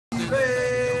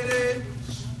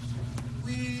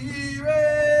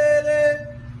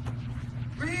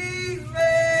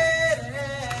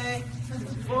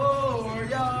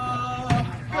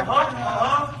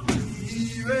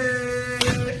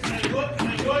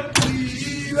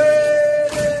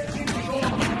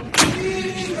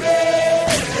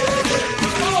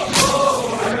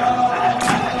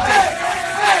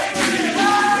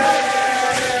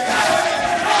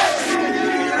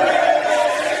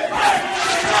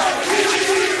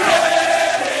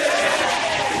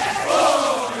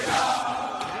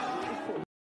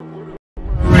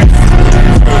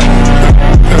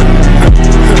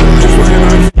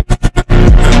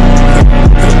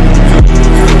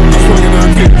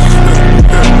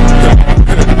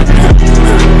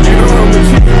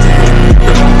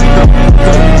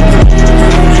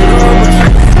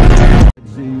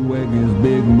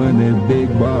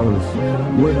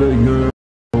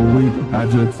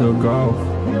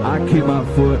I keep my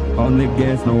foot on the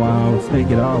gas, no, I don't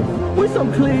take it off. We so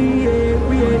clean, yeah,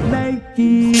 we ain't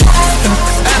naked.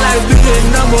 I like being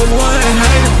number one,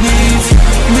 hype beats.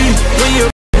 Me, when you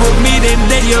with me,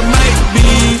 then you might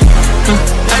be.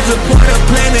 I just put a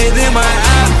planet in my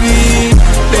IP.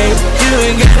 Babe, you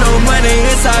ain't got no money,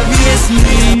 it's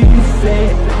obviously.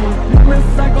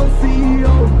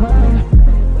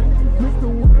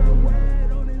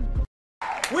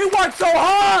 We worked so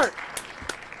hard!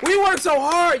 We worked so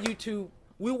hard, YouTube.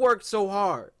 We worked so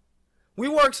hard. We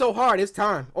worked so hard. It's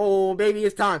time. Oh, baby,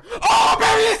 it's time. Oh,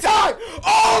 baby, it's time!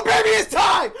 Oh, baby, it's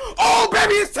time! Oh,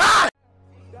 baby, it's time!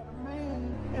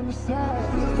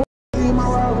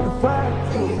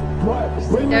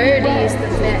 Dirty is the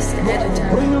best editor.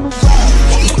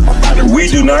 We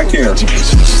do not care.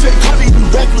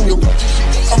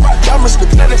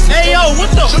 Hey, yo, what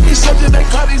the?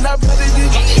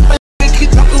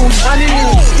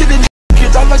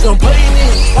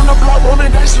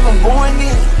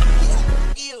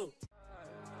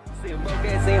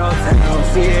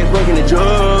 See it working the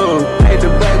drum. Hate the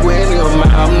back with any of my,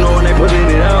 I'm knowing they putting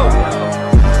it out.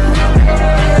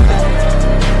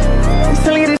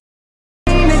 Silly this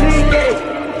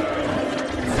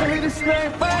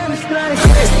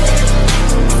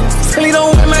Silly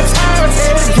don't want my time.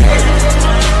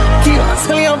 Keep on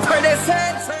silly on per that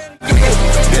side.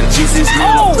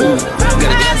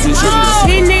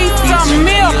 He needs some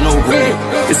milk.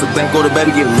 It's a bank, go to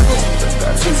baby, get me.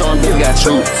 Twins on baby, got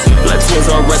truth. Blood twins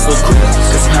on wrestle crew.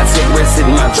 Cause I take rest in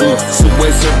my truth. So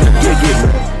wait, sir, get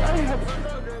me.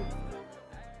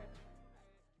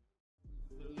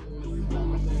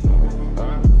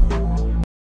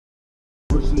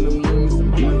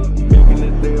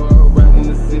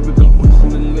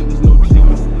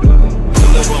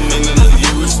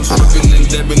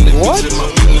 What?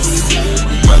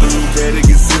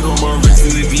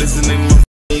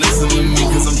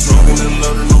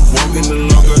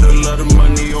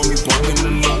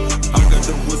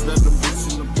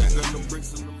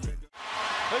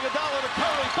 Iguodala to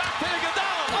Curry, back to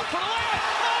Iguodala, up for the layup.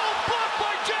 Oh, blocked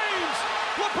by James.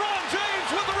 LeBron James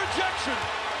with the rejection.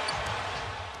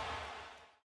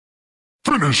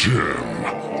 Finish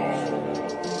him.